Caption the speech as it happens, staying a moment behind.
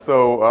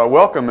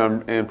Welcome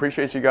and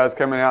appreciate you guys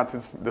coming out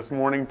this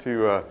morning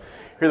to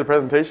hear the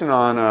presentation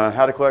on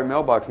how to collect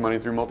mailbox money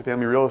through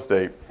multifamily real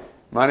estate.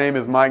 My name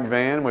is Mike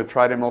Van with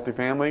Trident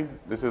Multifamily.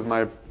 This is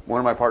one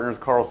of my partners,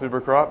 Carl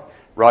Silvercrop.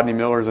 Rodney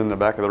Miller's in the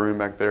back of the room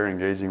back there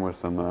engaging with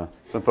some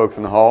folks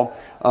in the hall.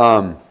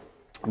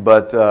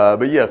 But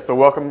yes, so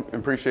welcome and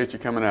appreciate you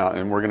coming out,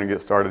 and we're going to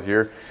get started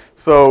here.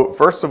 So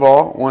first of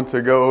all, I want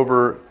to go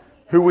over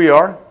who we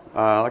are.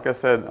 Like I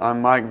said,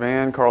 I'm Mike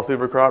Van, Carl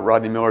Silvercrop.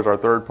 Rodney Miller is our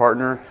third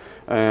partner.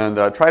 And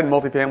Trident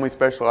Multifamily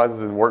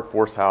specializes in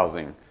workforce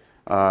housing.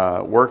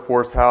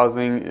 Workforce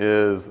housing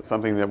is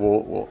something that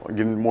we'll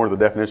get into more of the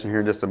definition here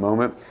in just a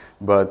moment.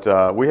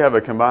 But we have a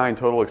combined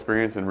total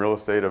experience in real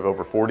estate of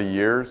over 40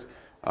 years.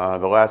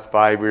 The last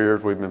 5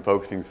 years we've been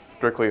focusing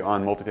strictly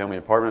on multifamily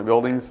apartment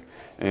buildings.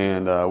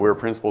 And we're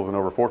principals in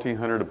over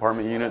 1,400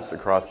 apartment units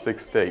across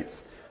 6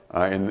 states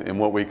in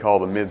what we call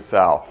the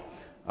Mid-South.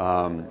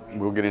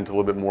 We'll get into a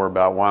little bit more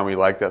about why we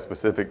like that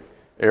specific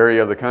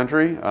area of the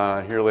country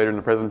here later in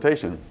the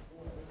presentation.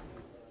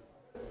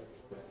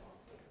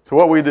 So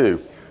what we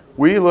do,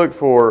 we look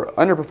for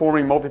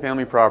underperforming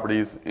multifamily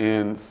properties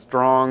in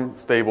strong,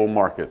 stable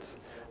markets.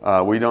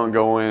 We don't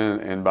go in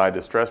and buy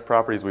distressed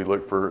properties. We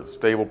look for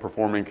stable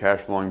performing, cash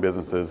flowing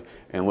businesses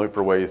and look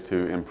for ways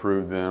to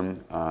improve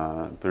them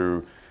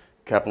through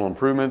capital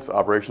improvements,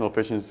 operational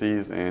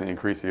efficiencies, and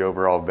increase the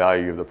overall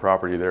value of the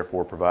property,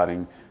 therefore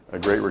providing a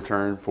great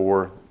return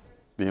for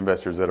the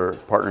investors that are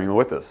partnering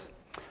with us.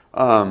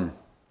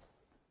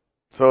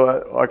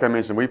 Like I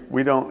mentioned,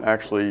 we don't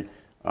actually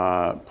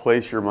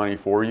place your money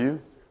for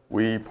you.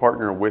 We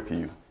partner with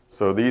you.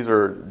 So these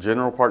are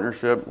general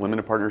partnership,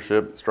 limited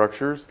partnership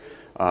structures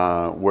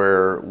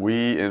where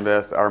we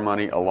invest our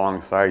money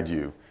alongside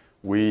you.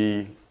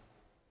 We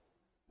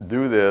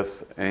do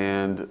this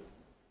and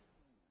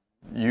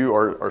you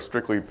are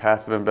strictly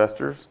passive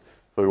investors.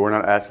 So we're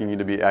not asking you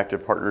to be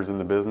active partners in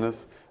the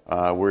business.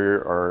 We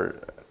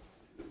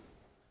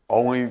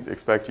only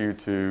expect you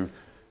to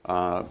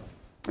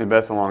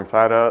invest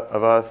alongside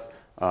of us,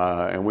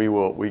 and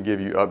we give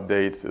you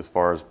updates as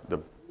far as the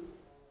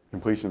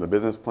completion of the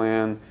business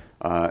plan,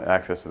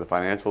 access to the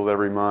financials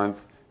every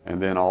month,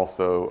 and then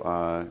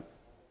also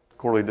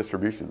quarterly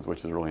distributions,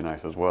 which is really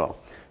nice as well.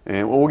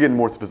 And we'll get into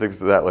more specifics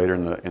to that later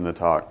in the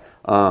talk.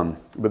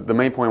 But the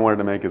main point I wanted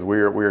to make is we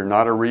are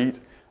not a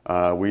REIT.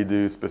 We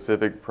do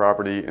specific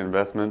property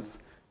investments,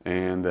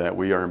 and that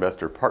we are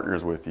investor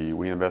partners with you.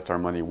 We invest our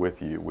money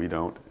with you. We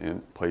don't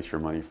place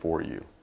your money for you.